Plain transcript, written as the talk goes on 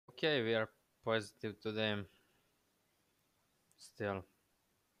Okay, we are positive today. Still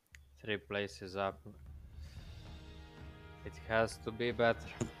 3 places up. It has to be better.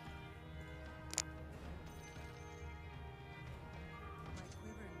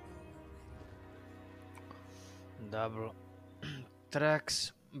 Double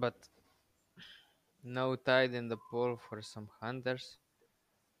tracks, but no tide in the pool for some hunters.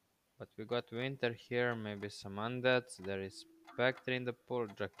 But we got winter here, maybe some undeads. There is Spectre in the pool,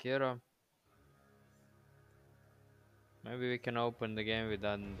 Drakiro. Maybe we can open the game with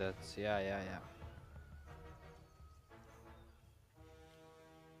undeads. Yeah.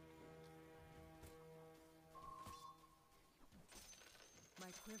 My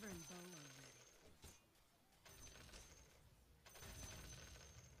quiver and bow are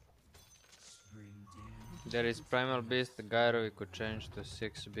ready. There is Primal Beast, Gyro. We could change to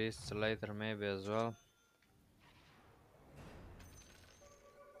 6 beasts later, maybe as well.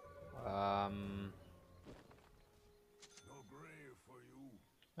 Um,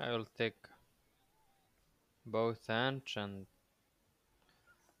 I will take both Anch and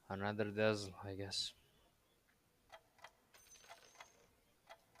another Dazzle, I guess.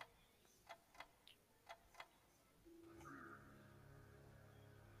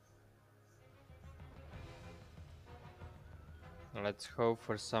 Let's hope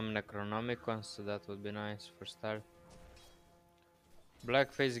for some Necronomicons, so that would be nice for start.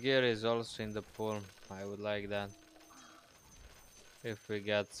 Blackface gear is also in the pool. I would like that. If we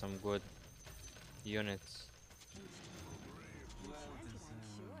get some good units.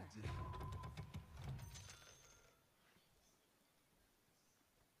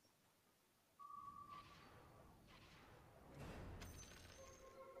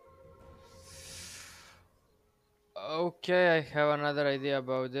 Okay, I have another idea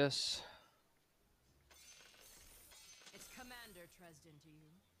about this. It's Commander Tresden to you.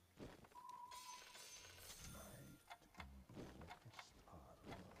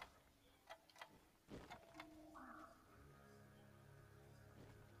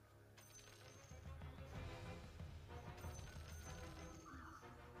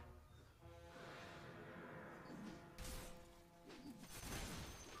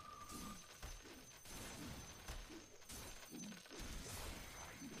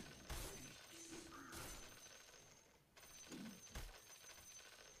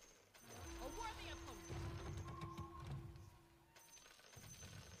 A worthy opponent.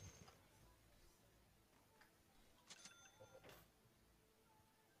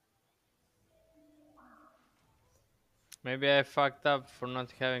 Maybe I fucked up for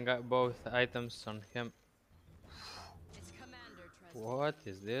not having both items on him. It's Commander Tresden. What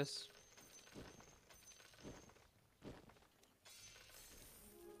is this?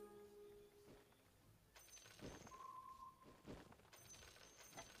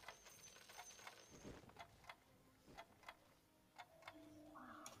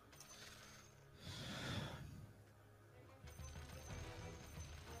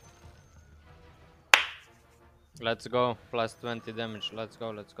 Let's go. Plus 20 damage. Let's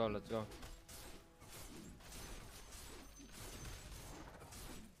go.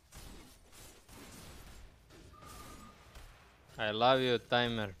 I love you,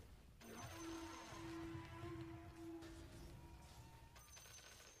 timer.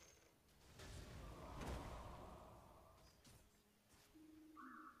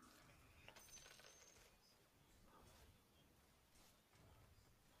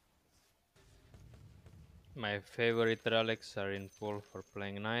 My favorite relics are in pool for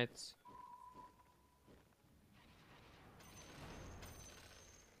playing knights.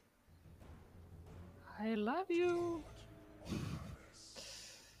 I love you.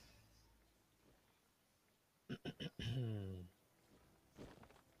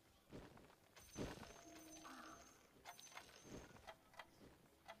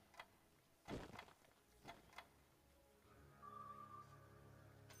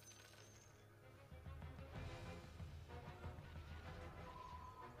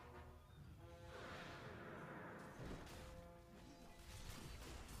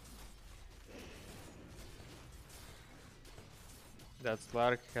 That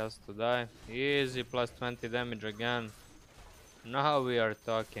Slark has to die. Easy, plus 20 damage again. Now we are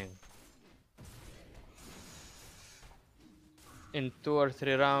talking. In 2 or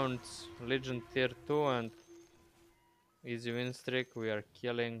 3 rounds, Legion tier 2 and easy win streak, we are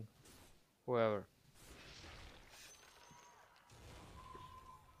killing whoever.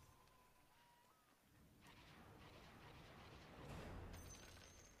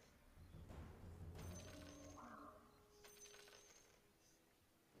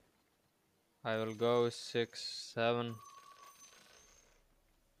 I will go 6, 7.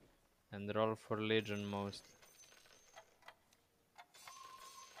 and roll for Legion most.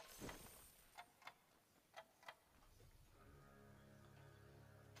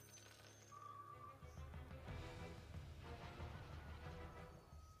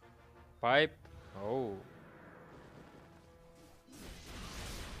 Pipe. Oh.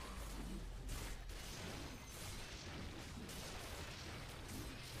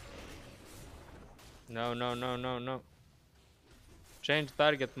 No, no, no, no, no. Change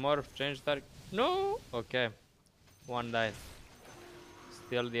target, morph, change target. No! Okay. One died.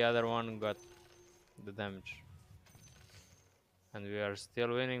 Still the other one got the damage. And we are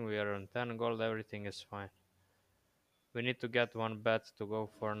still winning. We are on 10 gold. Everything is fine. We need to get one bet to go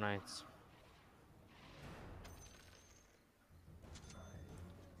 4 knights.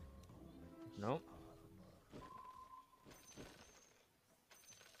 No.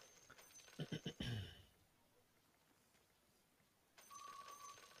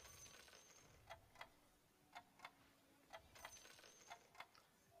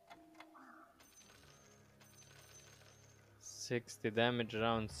 60 damage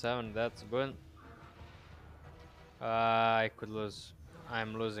round 7. That's good. I could lose.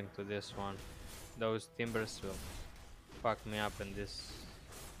 I'm losing to this one. Those timbers will fuck me up in this.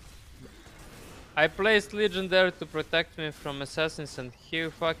 I placed legendary to protect me from assassins and he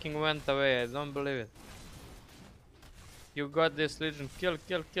fucking went away. I don't believe it. You got this, Legion. Kill,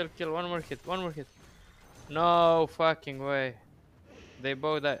 kill, kill, kill. One more hit, one more hit. No fucking way. They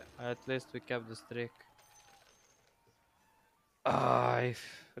both died. At least we kept the streak. Ah,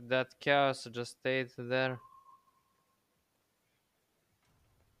 if that chaos just stayed there.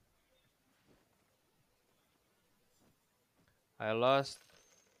 I lost.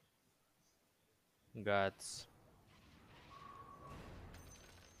 Guts.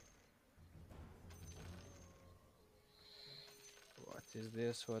 What is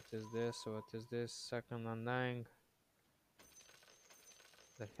this? What is this? What is this? Second undying.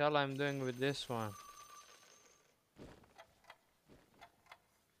 The hell I'm doing with this one?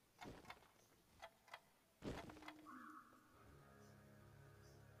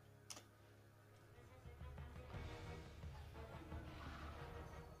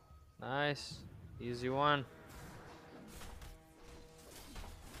 Nice. Easy one.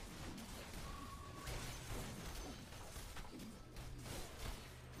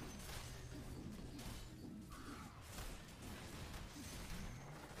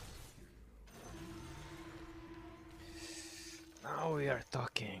 Now we are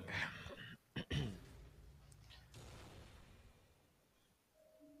talking.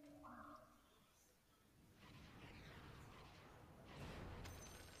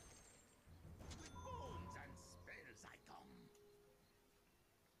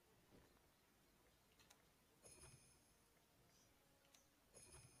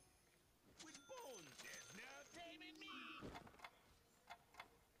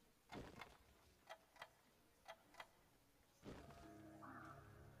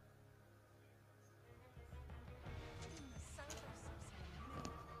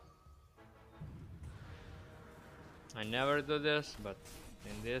 I never do this, but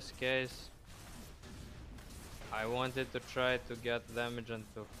in this case, I wanted to try to get damage and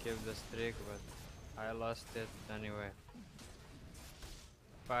to keep the streak, but I lost it anyway.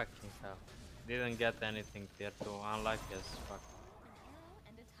 Fucking hell. Didn't get anything tier 2, unlucky as fuck.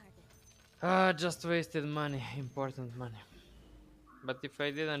 Ah, just wasted money, important money. But if I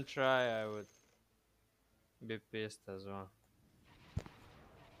didn't try, I would be pissed as well.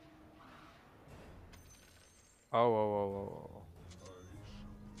 Oh, oh, oh, oh, oh.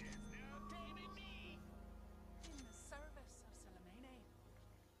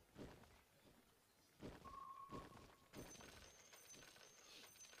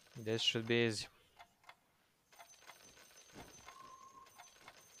 This should be easy.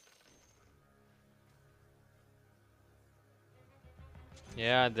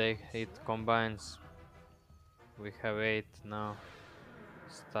 Yeah, it combines. We have 8 now.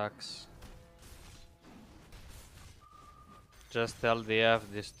 Stacks. Just LDF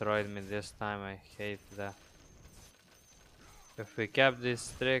destroyed me this time, I hate that. If we kept this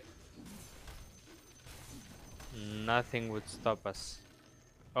streak, nothing would stop us.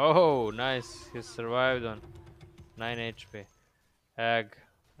 Oh, nice, he survived on 9 HP. Egg.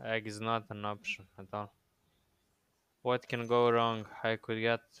 Egg is not an option at all. What can go wrong? I could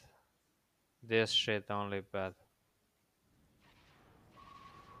get this shit only bad.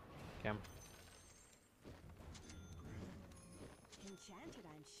 Okay. Enchanted,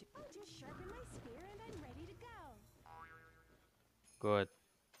 I'm sure. I'll just sharpen my spear and I'm ready to go. Good.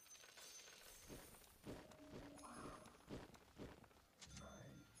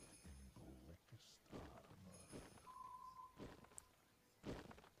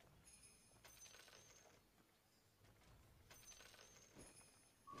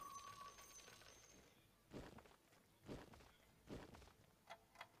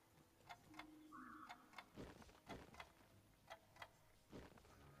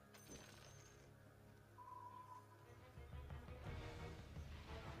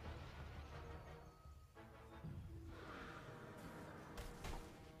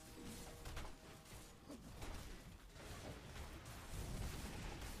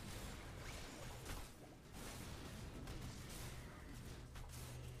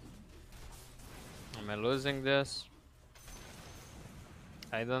 I losing this?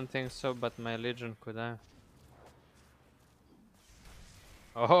 I don't think so, but my Legion could have.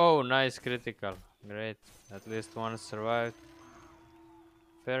 Oh, nice critical. Great. At least one survived.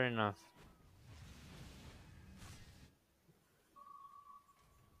 Fair enough.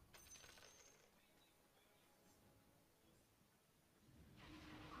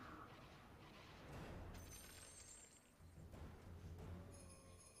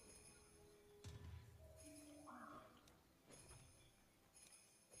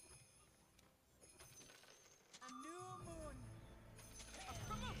 A new moon. A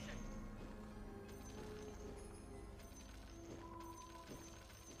promotion.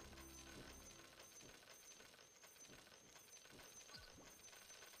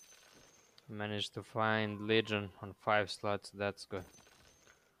 Managed to find Legion on 5 slots. That's good.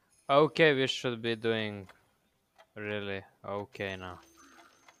 Okay, we should be doing really okay now.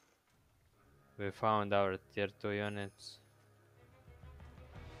 We found our tier 2 units.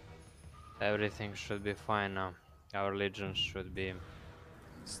 Everything should be fine now. Our Legion should be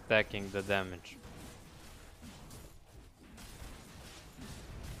stacking the damage.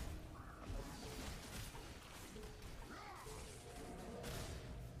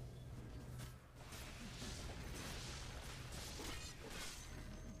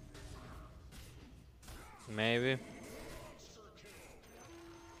 Maybe.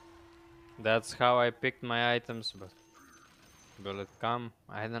 That's how I picked my items, but will it come?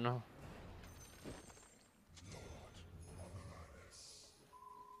 I don't know.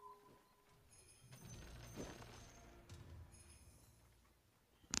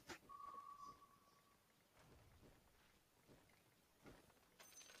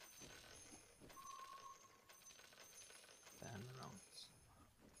 I don't know.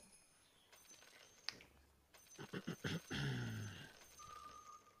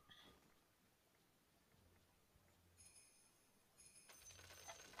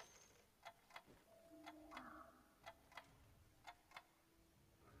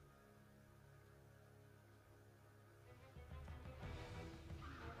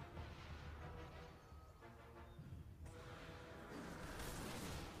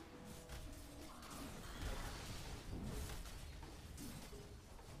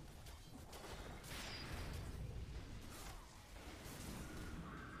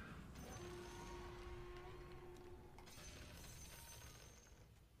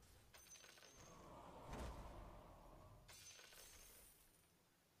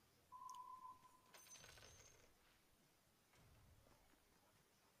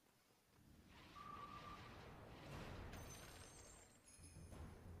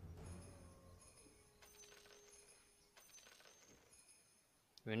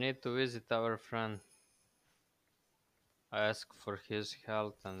 We need to visit our friend. Ask for his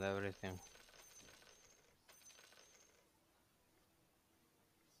health and everything.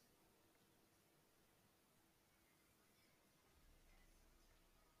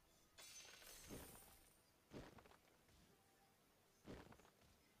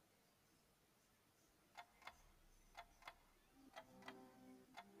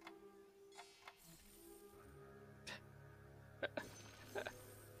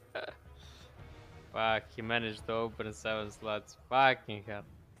 Fuck, he managed to open 7 slots. Fucking hell.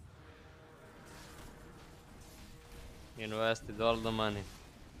 Invested all the money.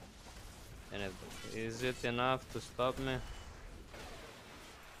 And is it enough to stop me?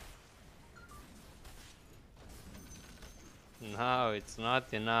 No, it's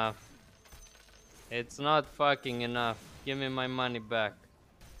not enough. It's not fucking enough. Give me my money back,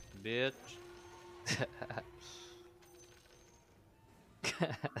 bitch.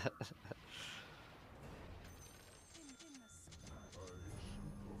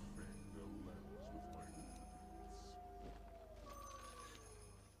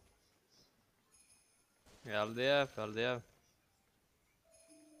 LDF, LDF.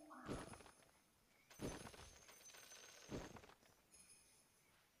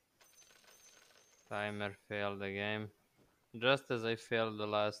 Timer failed the game. Just as I failed the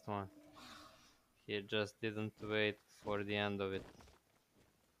last one. He just didn't wait for the end of it.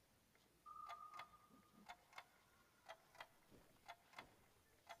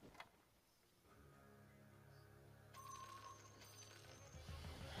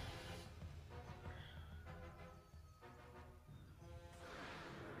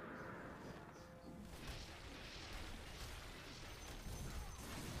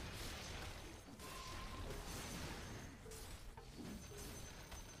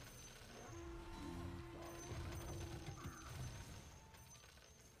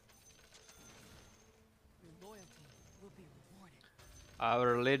 Your loyalty will be rewarded.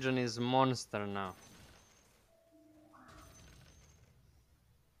 Our Legion is monster now.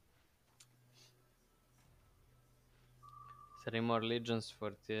 3 more legions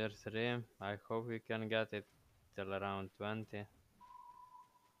for tier 3. I hope we can get it till around 20.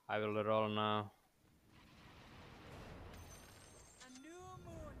 I will roll now. A new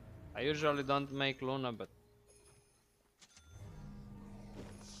moon. I usually don't make Luna, but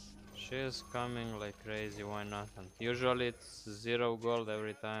she is coming like crazy, why not? And usually it's 0 gold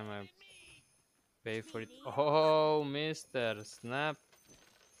every time I pay for it. Oh, Mr. Snap.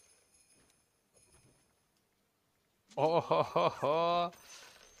 Oh, ho, ho, ho.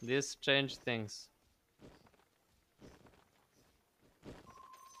 This changed things.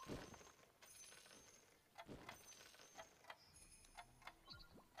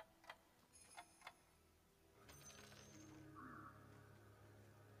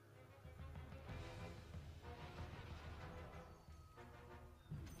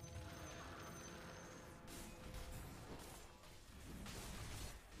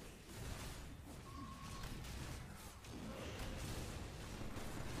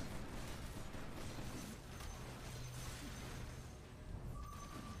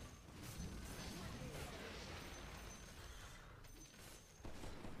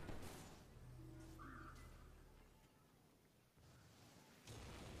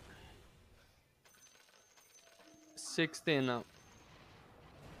 $16 now.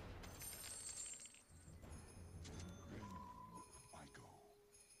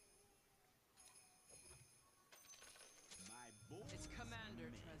 Its commander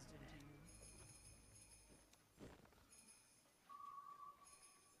trusted to you.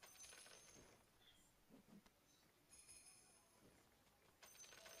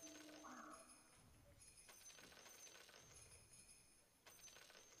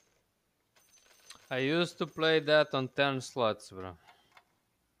 I used to play that on 10 slots, bro.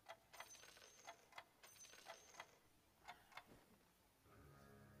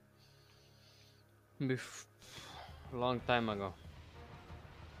 Bef long time ago.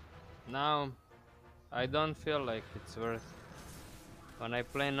 Now, I don't feel like it's worth. When I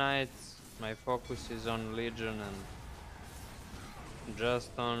play knights, my focus is on Legion and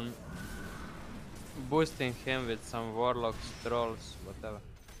just on boosting him with some warlocks, trolls, whatever.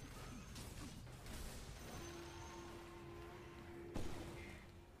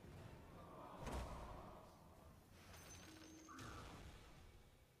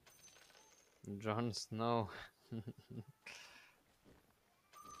 Jon Snow.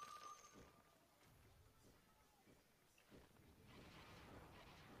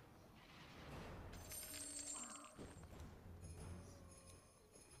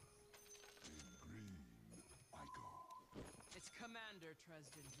 Its commander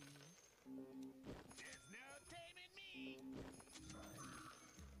trusted to you. There's no taming me.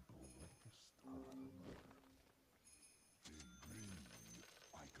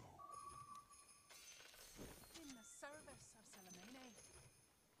 In the service of Salamene.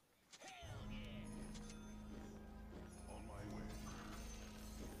 Hell yeah! On my way.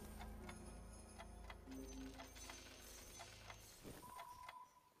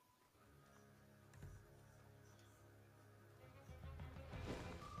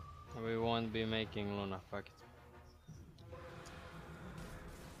 We won't be making Luna, fuck it.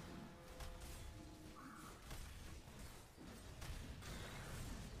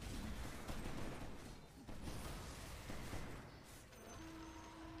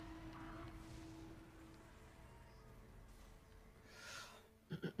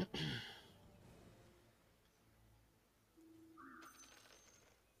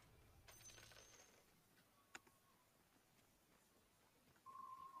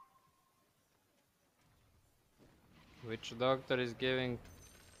 Which doctor is giving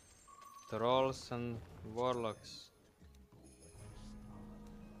trolls and warlocks?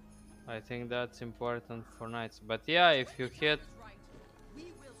 I think that's important for knights. But yeah, if you hit Right.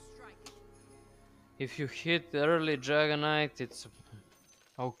 We will strike. early Dragon Knight, it's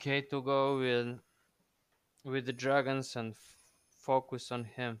okay to go with the dragons and focus on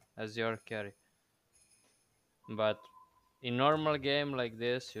him as your carry. But in normal game like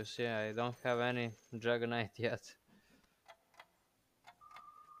this, you see, I don't have any Dragon Knight yet.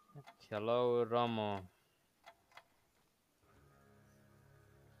 Hello, Romo.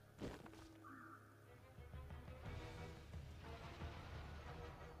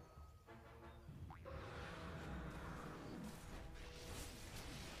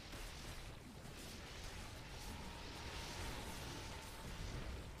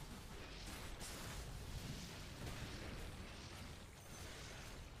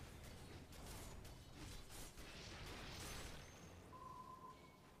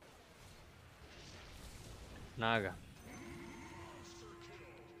 Naga.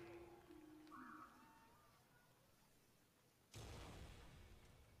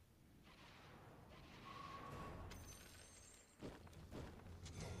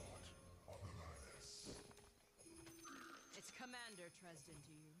 Commander Dresden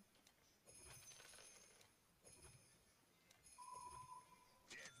to you.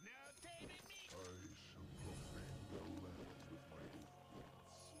 There's no taming me. I shall profane the land with my deeds.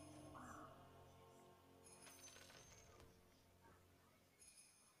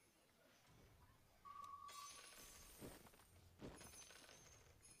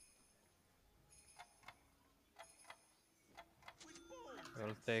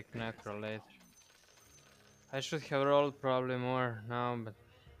 We'll take Necro later. I should have rolled probably more now, but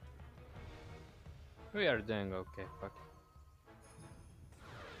we are doing okay. Fuck it.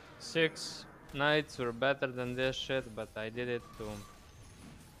 6 knights were better than this shit, but I did it to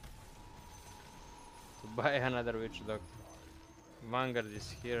buy another witch doctor. Vanguard is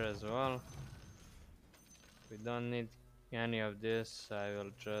here as well. We don't need any of this. I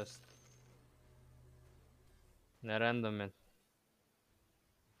will just random it.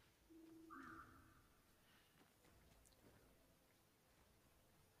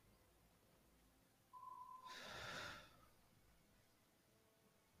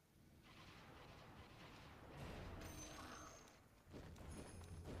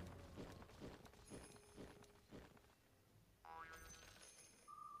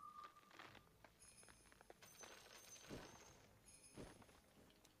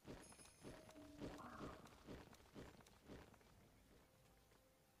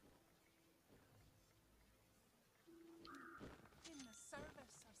 In the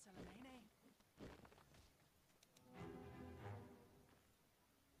service of Salamene.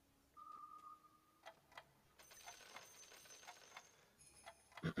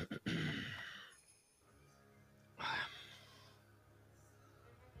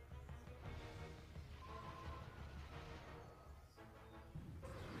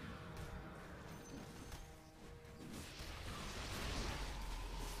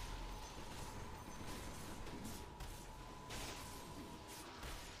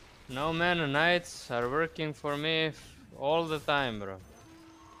 No man, knights are working for me all the time, bro.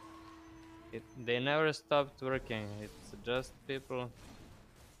 They never stopped working. It's just people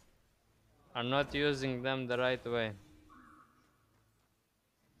are not using them the right way.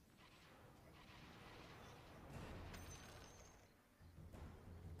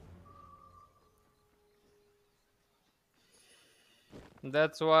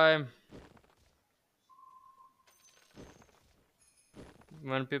 That's why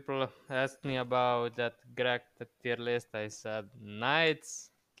when people asked me about that cracked tier list, I said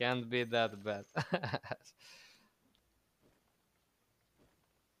knights can't be that bad.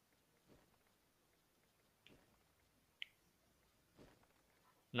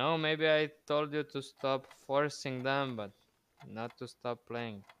 No, maybe I told you to stop forcing them, but not to stop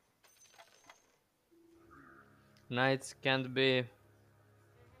playing. Knights can be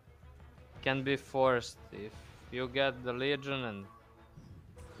forced. If you get the Legion and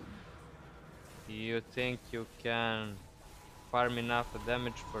you think you can farm enough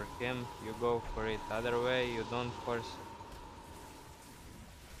damage for him, you go for it. Other way, you don't force it.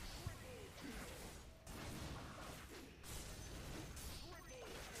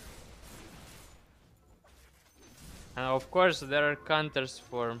 And of course, there are counters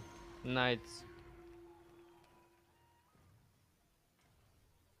for knights.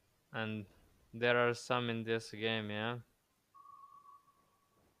 And there are some in this game, yeah?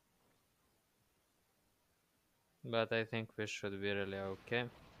 But I think we should be really okay.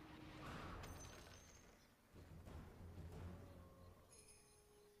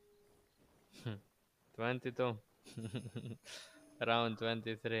 22. Round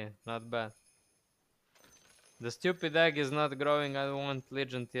 23. Not bad. The stupid egg is not growing. I want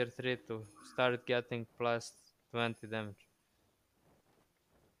Legion tier 3 to start getting plus 20 damage.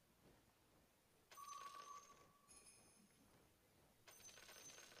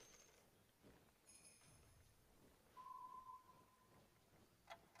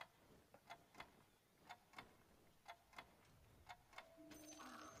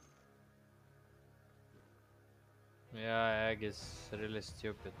 Yeah, egg is really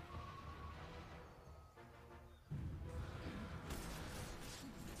stupid.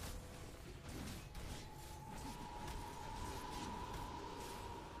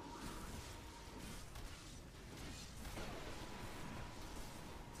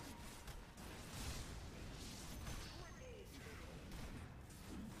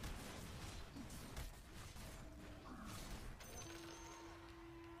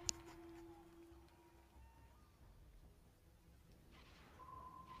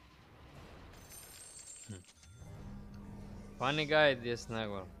 Funny guy, this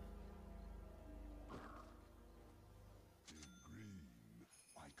Nagwell. In green,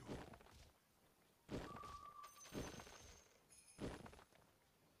 I go.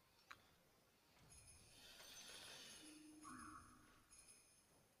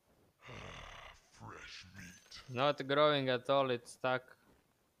 Not growing at all, it's stuck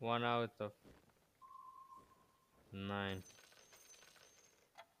 1 out of 9.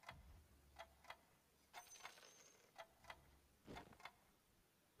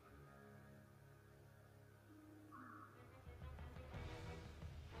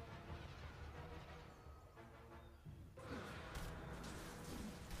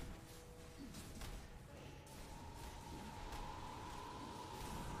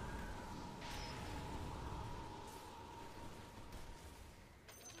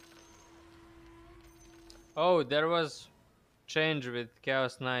 Oh, there was change with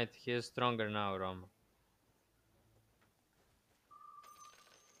Chaos Knight. He is stronger now, Roma.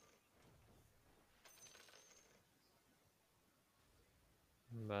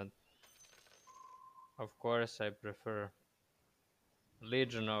 But of course I prefer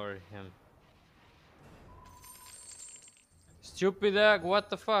Legion over him. Stupid egg, what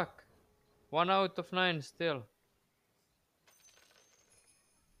the fuck? 1 out of 9 still.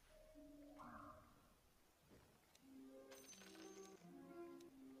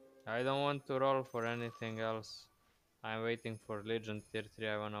 I don't want to roll for anything else. I'm waiting for Legion tier 3.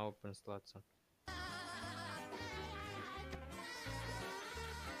 I wanna open slots on.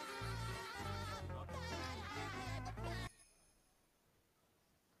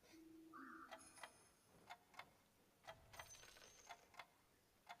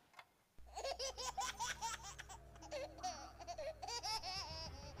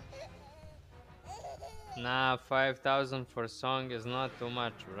 Nah, 5,000 for song is not too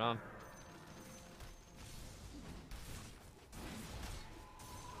much, bro.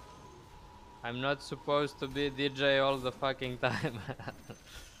 I'm not supposed to be DJ all the fucking time.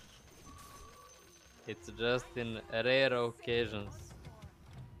 It's just in rare occasions.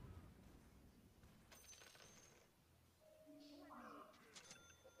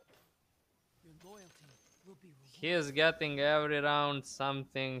 Your loyalty will be He rewarded. is getting every round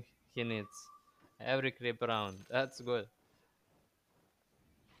something he needs. Every creep round. That's good.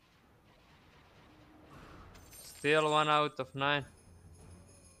 Still 1 out of 9.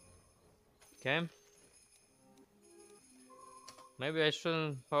 Okay. Maybe I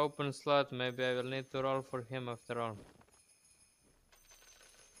shouldn't open slot. Maybe I will need to roll for him after all.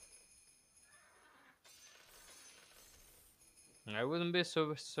 I wouldn't be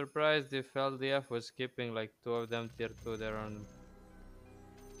so surprised if LDF was skipping like 2 of them tier 2 there on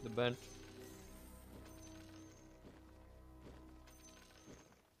the bench.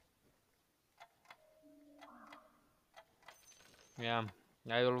 Yeah,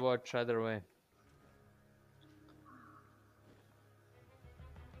 I will watch either way.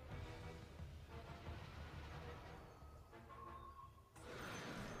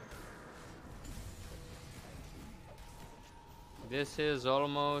 This is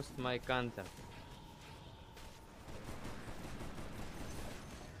almost my content.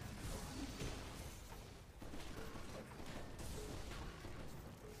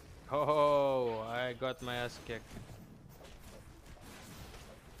 Oh, I got my ass kicked.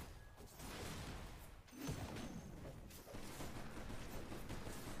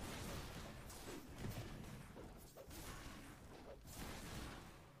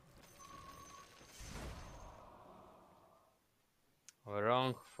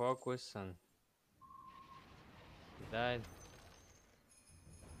 Wrong focus and he died.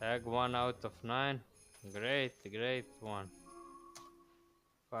 Egg 1 out of 9. Great, great one.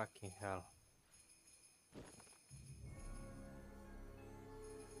 Fucking hell.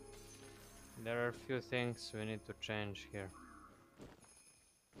 There are a few things we need to change here.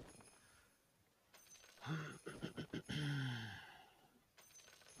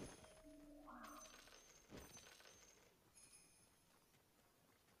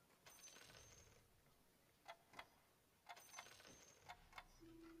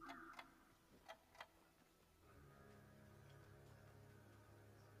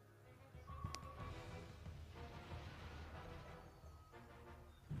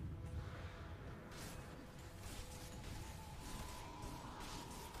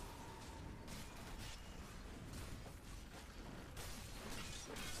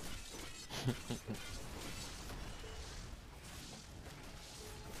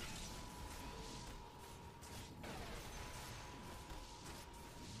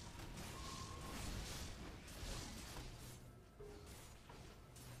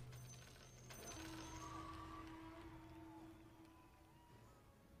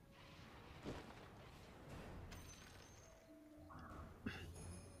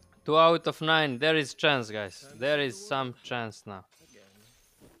 2 out of 9. There is chance, guys. There is some chance now. Again.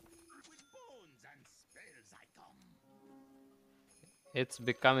 With bones and spells I come. It's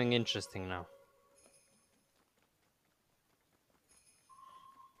becoming interesting now.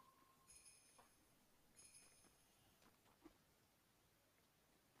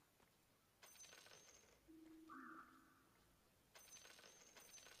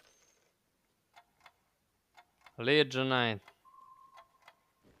 Legion 9.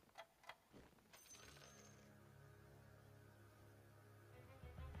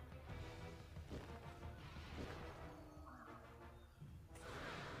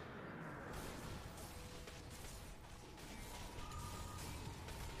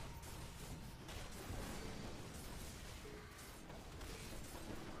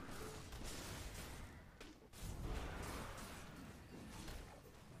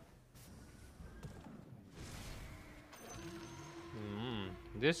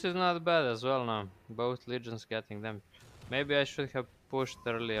 This is not bad as well now. Both legions getting them. Maybe I should have pushed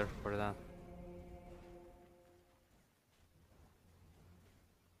earlier for that.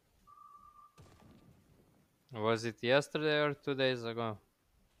 Was it yesterday or 2 days ago?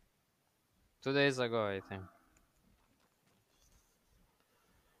 2 days ago, I think.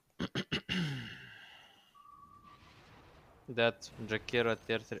 That Jakiro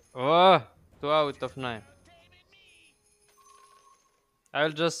tier 3. Oh! 2 out of 9.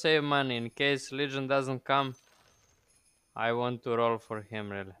 I'll just save money in case Legion doesn't come. I want to roll for him,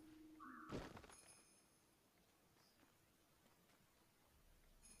 really.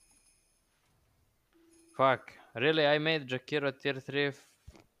 Fuck. Really, I made Jakiro tier 3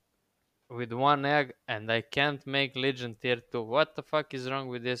 with 1 egg and I can't make Legion tier 2. What the fuck is wrong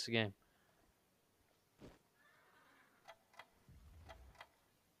with this game?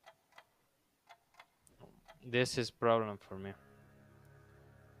 This is problem for me.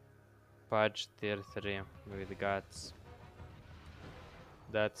 Pudge tier 3 with guts.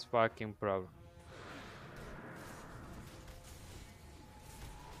 That's fucking problem.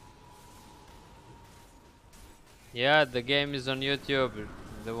 Yeah, the game is on YouTube.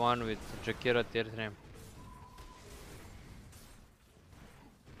 The one with Jakiro tier 3.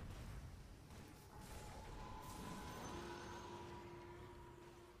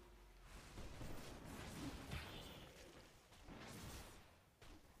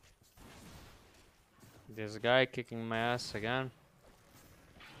 This guy kicking my ass again.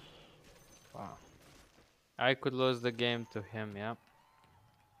 Wow. I could lose the game to him, yeah.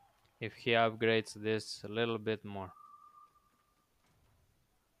 If he upgrades this a little bit more.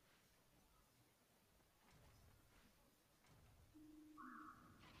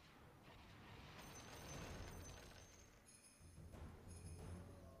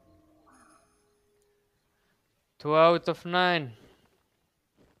 Two out of 9.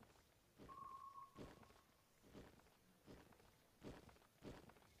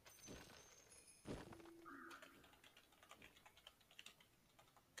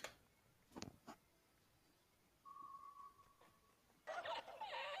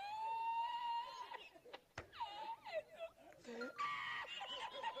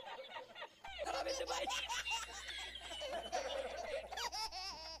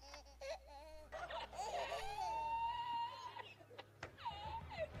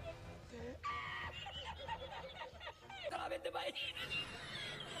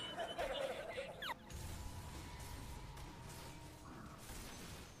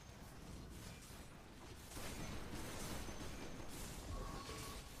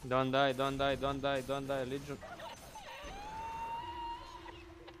 Don't die, don't die, don't die, don't die, Legion.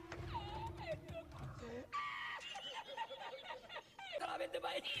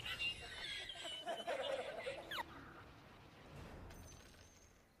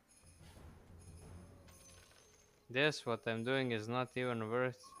 This, what I'm doing is not even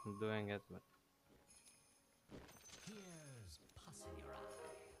worth doing it, but Here's pus in your eye.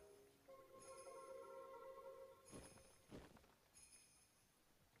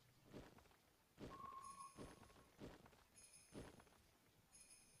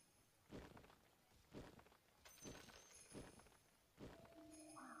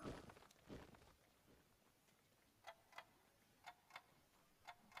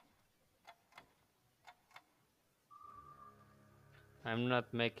 I'm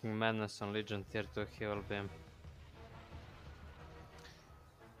not making madness on Legion tier 2, he will be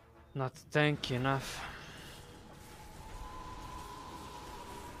not tanky enough.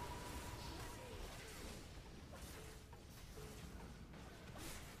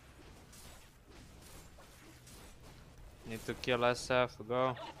 Need to kill SF,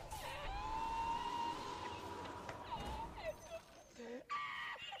 go.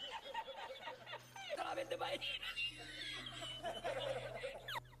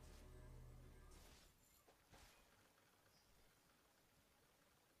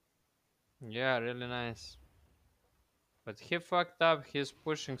 Yeah, really nice. But he fucked up, he's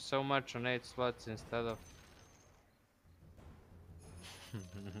pushing so much on 8 slots instead of...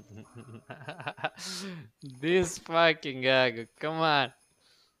 This fucking gag, come on.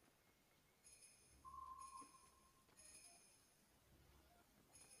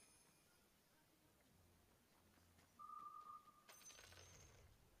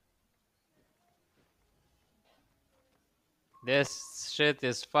 This shit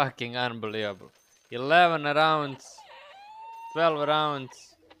is fucking unbelievable. 11 rounds, 12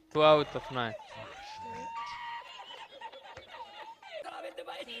 rounds, 2 out of 9.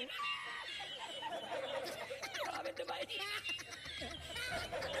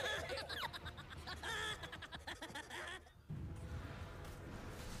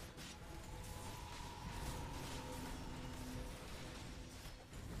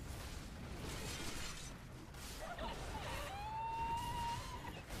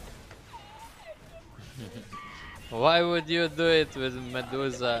 Why would you do it with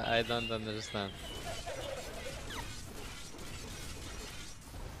Medusa? I don't understand.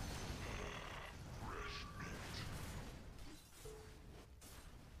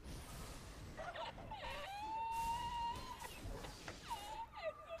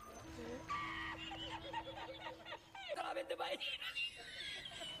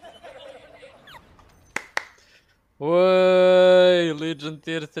 Whoa, Legion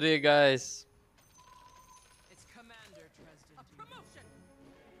tier 3, guys. It's Commander Dresden. A promotion.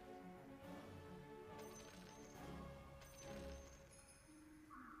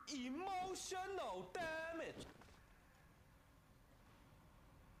 Emotional damage.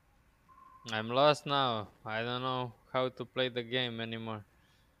 I'm lost now. I don't know how to play the game anymore.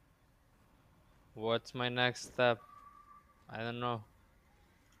 What's my next step? I don't know.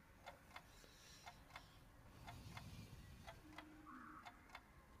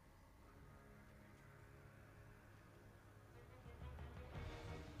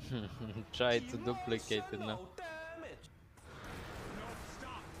 Try to duplicate it now. Emotional damage. No,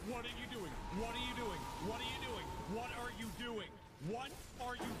 stop! What are you doing? What are you doing? What are you doing? What are you doing? What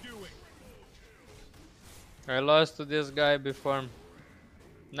are you doing? I lost to this guy before.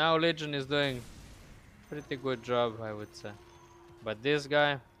 Now Legion is doing pretty good job, I would say. But this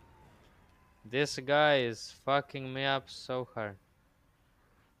guy is fucking me up so hard.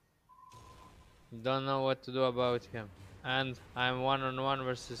 Don't know what to do about him. And I'm one-on-one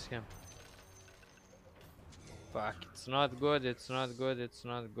versus him. Fuck, it's not good, it's not good, it's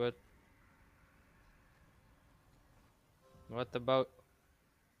not good. What about...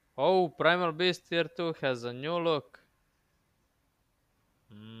 Oh, Primal Beast Tier 2 has a new look.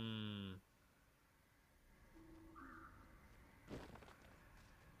 Hmm.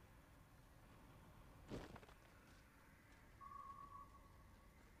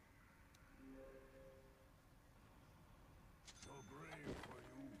 So brave for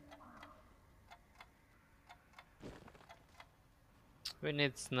you. We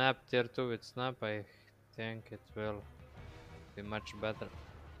need Snap Tier 2 with Snap. I think it will be much better.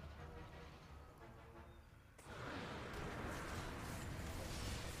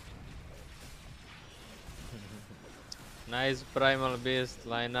 Nice Primal Beast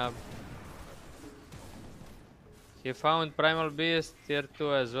lineup. He found Primal Beast Tier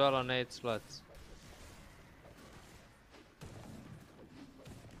 2 as well on 8 slots.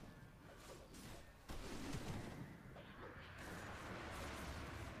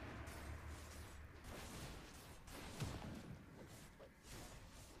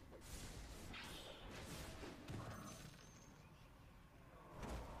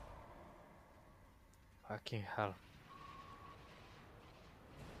 Fucking hell.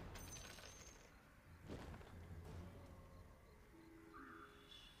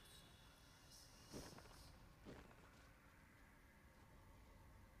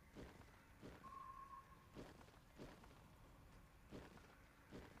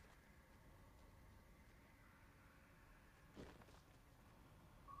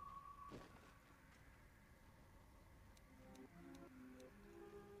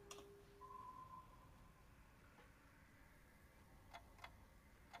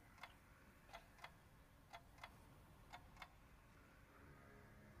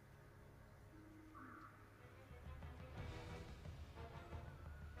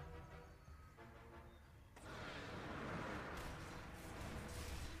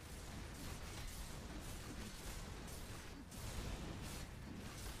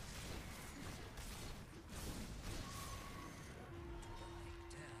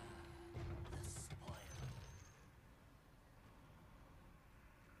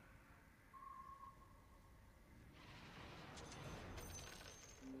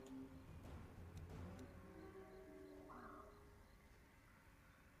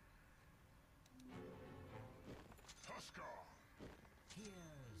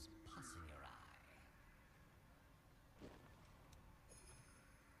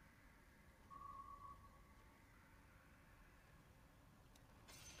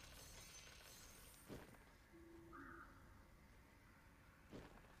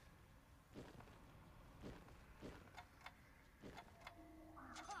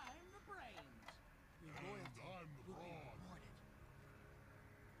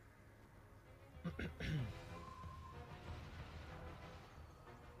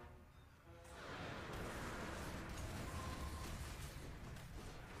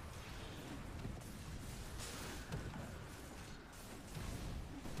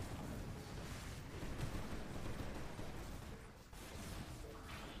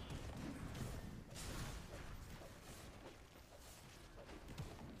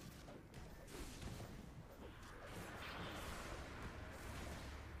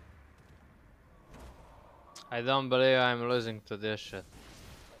 I don't believe I'm losing to this shit.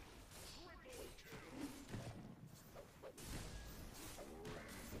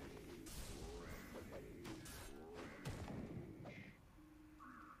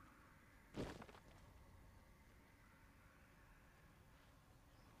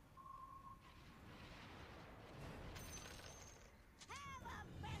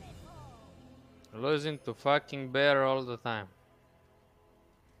 Losing to fucking bear all the time.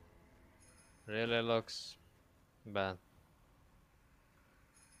 Really looks bad.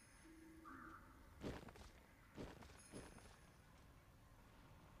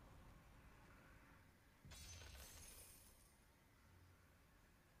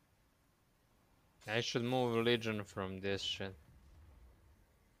 I should move Legion from this shit.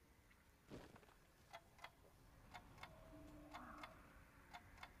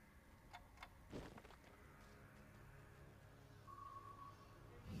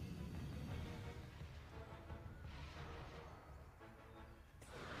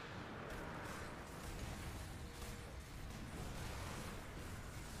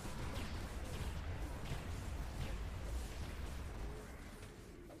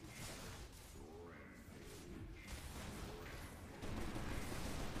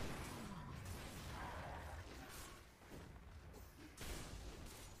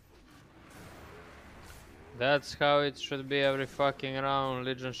 That's how it should be every fucking round.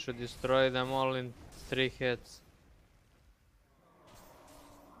 Legion should destroy them all in 3 hits.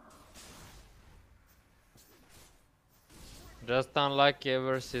 Just unlucky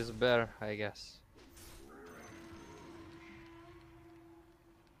versus bear, I guess.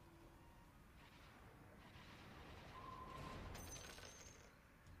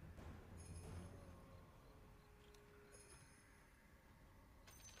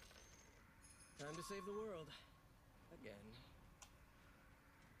 Time to save the world. Again.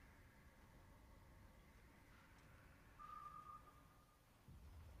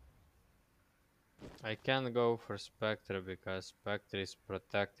 I can't go for Spectre because Spectre is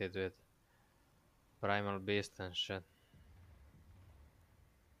protected with Primal Beast and shit.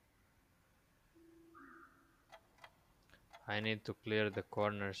 I need to clear the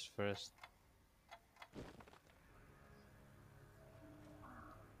corners first.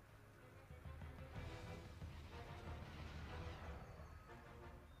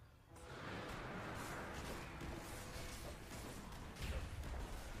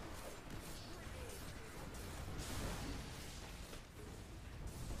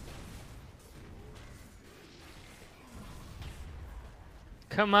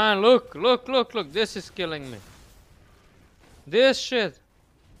 Come on, look, look, look, look, this is killing me. This shit.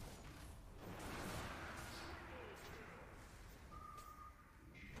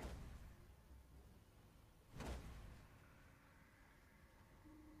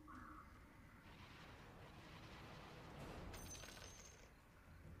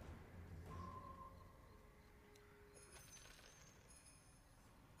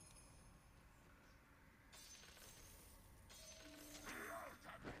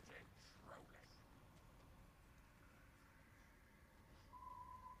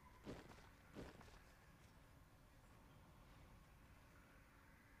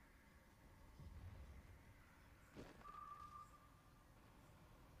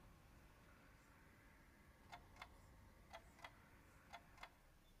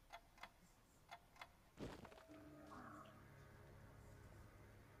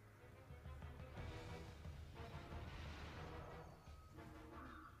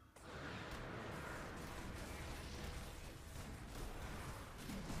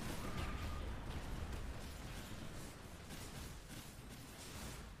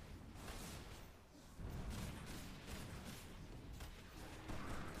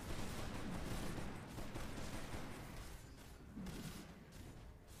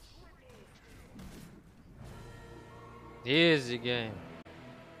 Easy game.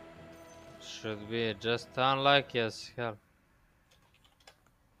 Should be just unlucky as hell.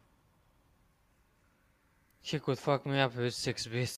 He could fuck me up with 6 beasts.